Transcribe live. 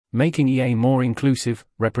Making EA More Inclusive,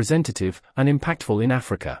 Representative, and Impactful in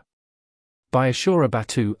Africa. By Ashura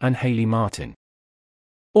Batu and Hayley Martin.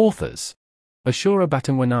 Authors: Ashura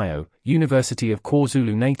Batu, University of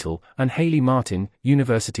KwaZulu-Natal, and Hayley Martin,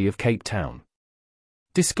 University of Cape Town.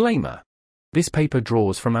 Disclaimer: this paper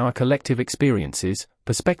draws from our collective experiences,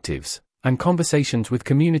 perspectives, and conversations with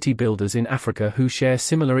community builders in Africa who share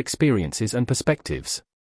similar experiences and perspectives.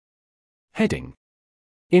 Heading: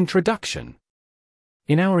 Introduction.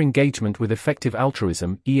 In our engagement with effective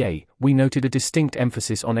altruism, EA, we noted a distinct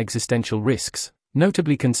emphasis on existential risks,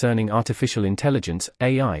 notably concerning artificial intelligence,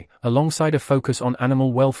 AI, alongside a focus on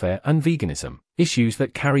animal welfare and veganism, issues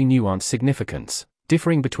that carry nuanced significance,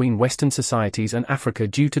 differing between Western societies and Africa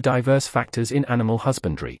due to diverse factors in animal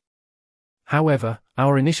husbandry. However,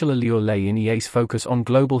 our initial allure lay in EA's focus on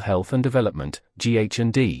global health and development,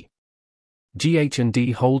 GH&D.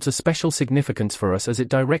 GH&D holds a special significance for us as it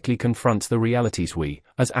directly confronts the realities we,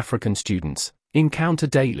 as African students, encounter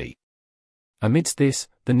daily. Amidst this,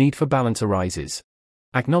 the need for balance arises.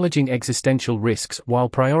 Acknowledging existential risks while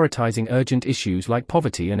prioritizing urgent issues like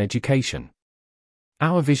poverty and education.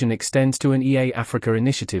 Our vision extends to an EA Africa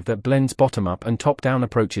initiative that blends bottom-up and top-down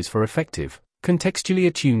approaches for effective, contextually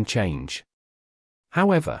attuned change.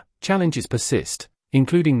 However, challenges persist,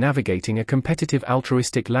 including navigating a competitive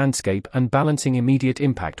altruistic landscape and balancing immediate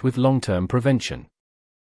impact with long-term prevention.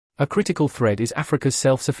 A critical thread is Africa's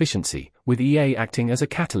self-sufficiency, with EA acting as a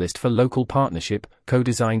catalyst for local partnership,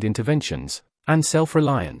 co-designed interventions, and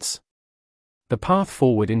self-reliance. The path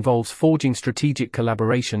forward involves forging strategic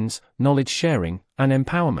collaborations, knowledge sharing, and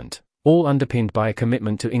empowerment, all underpinned by a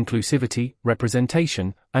commitment to inclusivity,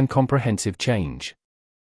 representation, and comprehensive change.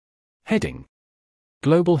 Heading: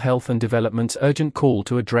 Global Health and Development's urgent call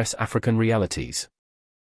to address African realities.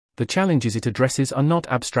 The challenges it addresses are not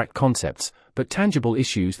abstract concepts, but tangible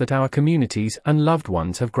issues that our communities and loved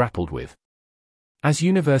ones have grappled with. As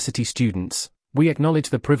university students, we acknowledge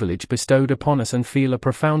the privilege bestowed upon us and feel a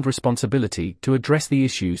profound responsibility to address the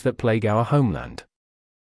issues that plague our homeland.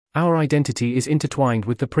 Our identity is intertwined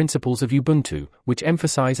with the principles of Ubuntu, which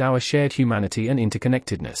emphasize our shared humanity and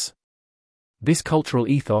interconnectedness. This cultural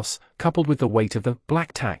ethos, coupled with the weight of the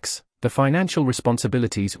black tax, the financial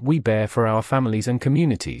responsibilities we bear for our families and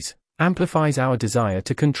communities, amplifies our desire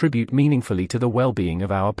to contribute meaningfully to the well-being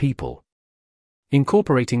of our people.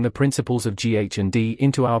 Incorporating the principles of GH&D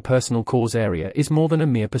into our personal cause area is more than a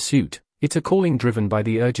mere pursuit, it's a calling driven by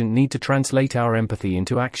the urgent need to translate our empathy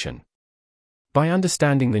into action. By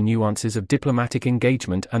understanding the nuances of diplomatic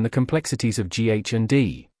engagement and the complexities of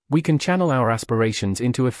GH&D, we can channel our aspirations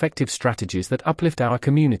into effective strategies that uplift our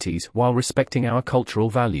communities while respecting our cultural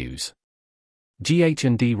values.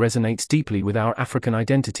 GH&D resonates deeply with our African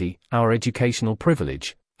identity, our educational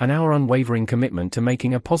privilege, and our unwavering commitment to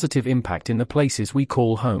making a positive impact in the places we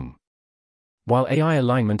call home. While AI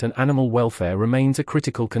alignment and animal welfare remains a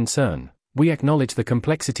critical concern, we acknowledge the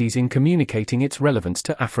complexities in communicating its relevance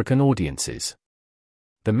to African audiences.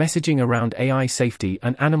 The messaging around AI safety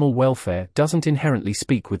and animal welfare doesn't inherently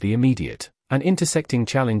speak with the immediate and intersecting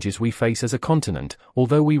challenges we face as a continent,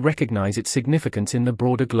 although we recognize its significance in the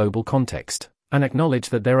broader global context, and acknowledge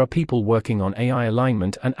that there are people working on AI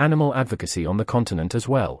alignment and animal advocacy on the continent as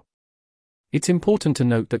well. It's important to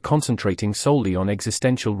note that concentrating solely on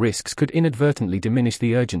existential risks could inadvertently diminish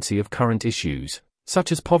the urgency of current issues,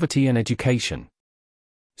 such as poverty and education.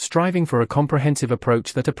 Striving for a comprehensive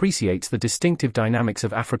approach that appreciates the distinctive dynamics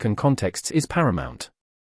of African contexts is paramount.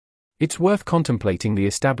 It's worth contemplating the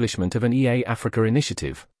establishment of an EA Africa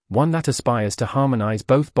initiative, one that aspires to harmonize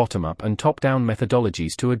both bottom-up and top-down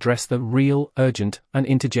methodologies to address the real, urgent, and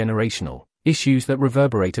intergenerational issues that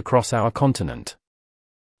reverberate across our continent.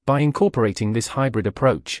 By incorporating this hybrid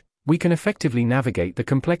approach, we can effectively navigate the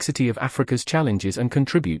complexity of Africa's challenges and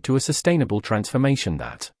contribute to a sustainable transformation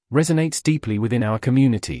that resonates deeply within our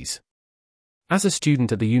communities. As a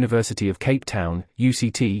student at the University of Cape Town,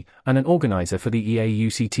 UCT, and an organizer for the EA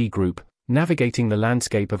UCT group, navigating the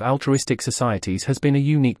landscape of altruistic societies has been a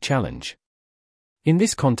unique challenge. In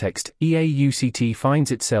this context, EA UCT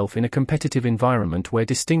finds itself in a competitive environment where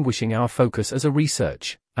distinguishing our focus as a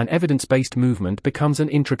research and evidence-based movement becomes an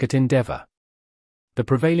intricate endeavor. The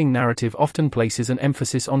prevailing narrative often places an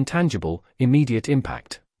emphasis on tangible, immediate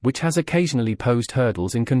impact, which has occasionally posed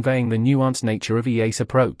hurdles in conveying the nuanced nature of EA's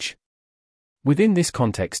approach. Within this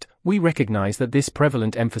context, we recognize that this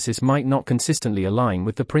prevalent emphasis might not consistently align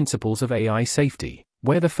with the principles of AI safety,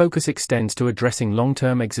 where the focus extends to addressing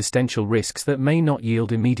long-term existential risks that may not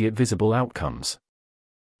yield immediate visible outcomes.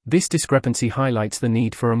 This discrepancy highlights the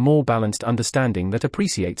need for a more balanced understanding that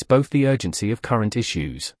appreciates both the urgency of current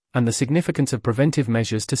issues and the significance of preventive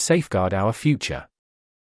measures to safeguard our future.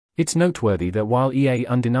 It's noteworthy that while EA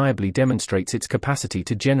undeniably demonstrates its capacity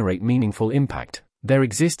to generate meaningful impact, there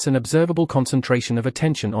exists an observable concentration of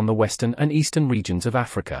attention on the western and eastern regions of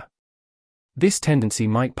Africa. This tendency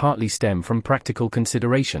might partly stem from practical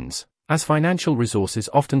considerations, as financial resources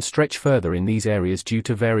often stretch further in these areas due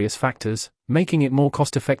to various factors, making it more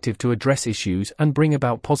cost-effective to address issues and bring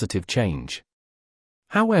about positive change.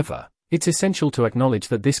 However, it's essential to acknowledge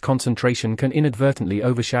that this concentration can inadvertently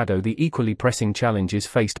overshadow the equally pressing challenges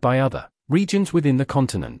faced by other regions within the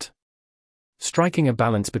continent. Striking a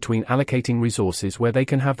balance between allocating resources where they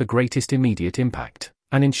can have the greatest immediate impact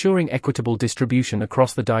and ensuring equitable distribution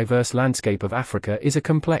across the diverse landscape of Africa is a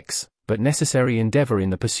complex, but necessary endeavor in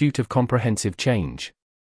the pursuit of comprehensive change.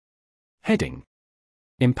 Heading: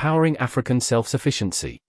 Empowering African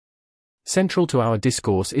Self-Sufficiency. Central to our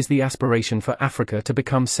discourse is the aspiration for Africa to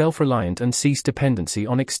become self-reliant and cease dependency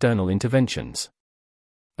on external interventions.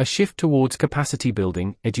 A shift towards capacity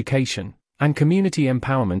building, education, and community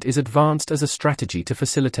empowerment is advanced as a strategy to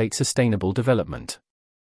facilitate sustainable development.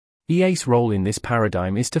 EA's role in this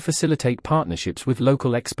paradigm is to facilitate partnerships with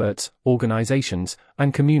local experts, organizations,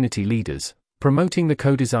 and community leaders, promoting the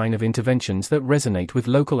co-design of interventions that resonate with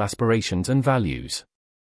local aspirations and values.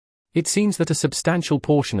 It seems that a substantial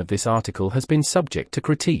portion of this article has been subject to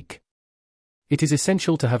critique. It is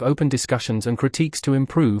essential to have open discussions and critiques to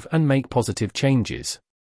improve and make positive changes.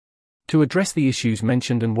 To address the issues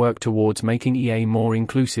mentioned and work towards making EA more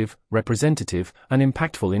inclusive, representative, and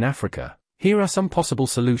impactful in Africa, here are some possible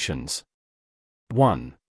solutions.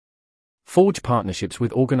 1. Forge partnerships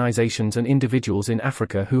with organizations and individuals in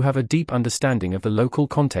Africa who have a deep understanding of the local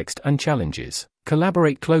context and challenges.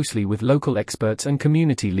 Collaborate closely with local experts and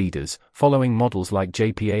community leaders, following models like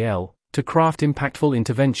JPAL, to craft impactful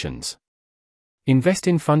interventions. Invest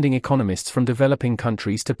in funding economists from developing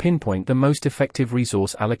countries to pinpoint the most effective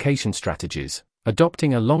resource allocation strategies,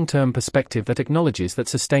 adopting a long-term perspective that acknowledges that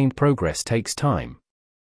sustained progress takes time.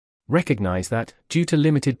 Recognize that, due to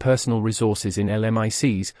limited personal resources in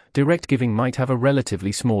LMICs, direct giving might have a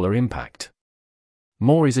relatively smaller impact.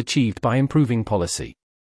 More is achieved by improving policy.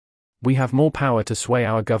 We have more power to sway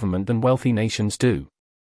our government than wealthy nations do.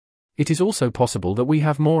 It is also possible that we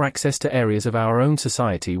have more access to areas of our own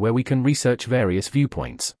society where we can research various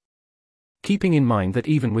viewpoints. Keeping in mind that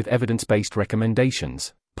even with evidence-based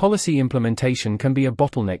recommendations, policy implementation can be a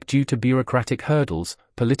bottleneck due to bureaucratic hurdles,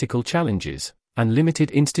 political challenges, and limited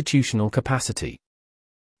institutional capacity.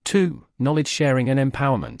 2. Knowledge sharing and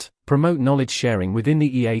empowerment. Promote knowledge sharing within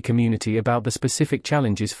the EA community about the specific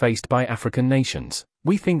challenges faced by African nations.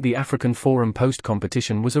 We think the African Forum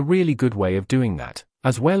post-competition was a really good way of doing that,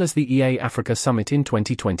 as well as the EA Africa Summit in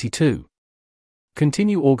 2022.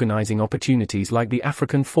 Continue organizing opportunities like the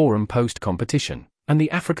African Forum post-competition, and the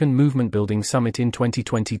African Movement Building Summit in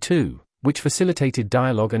 2022, which facilitated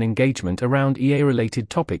dialogue and engagement around EA-related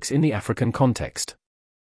topics in the African context.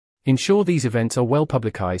 Ensure these events are well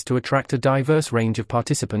publicized to attract a diverse range of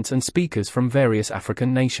participants and speakers from various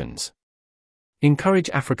African nations.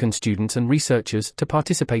 Encourage African students and researchers to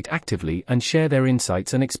participate actively and share their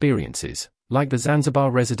insights and experiences, like the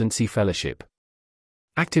Zanzibar Residency Fellowship.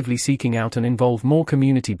 Actively seeking out and involve more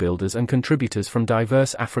community builders and contributors from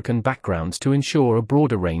diverse African backgrounds to ensure a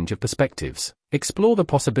broader range of perspectives. Explore the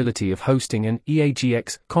possibility of hosting an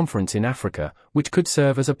EAGX conference in Africa, which could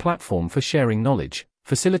serve as a platform for sharing knowledge,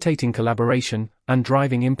 facilitating collaboration, and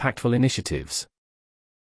driving impactful initiatives.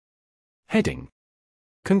 Heading: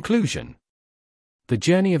 Conclusion. The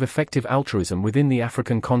journey of effective altruism within the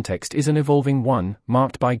African context is an evolving one,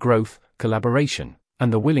 marked by growth, collaboration,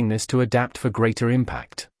 and the willingness to adapt for greater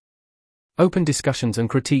impact. Open discussions and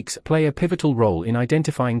critiques play a pivotal role in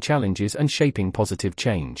identifying challenges and shaping positive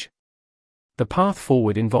change. The path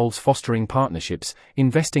forward involves fostering partnerships,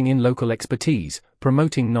 investing in local expertise,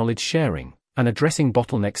 promoting knowledge sharing, and addressing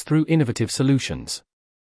bottlenecks through innovative solutions.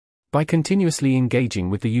 By continuously engaging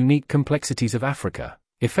with the unique complexities of Africa,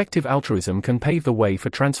 effective altruism can pave the way for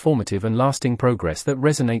transformative and lasting progress that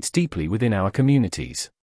resonates deeply within our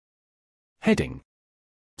communities. Heading: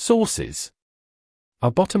 Sources.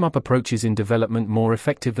 Are bottom-up approaches in development more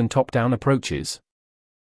effective than top-down approaches?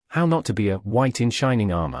 How not to be a white in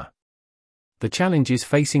shining armor. The challenges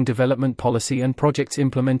facing development policy and projects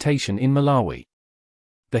implementation in Malawi.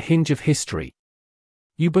 The hinge of history.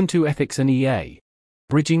 Ubuntu ethics and EA.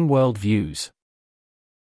 Bridging world views.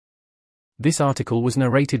 This article was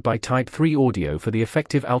narrated by Type 3 Audio for the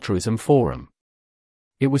Effective Altruism Forum.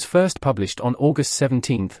 It was first published on August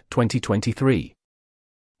 17, 2023.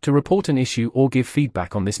 To report an issue or give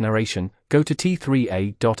feedback on this narration, go to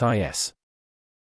t3a.is.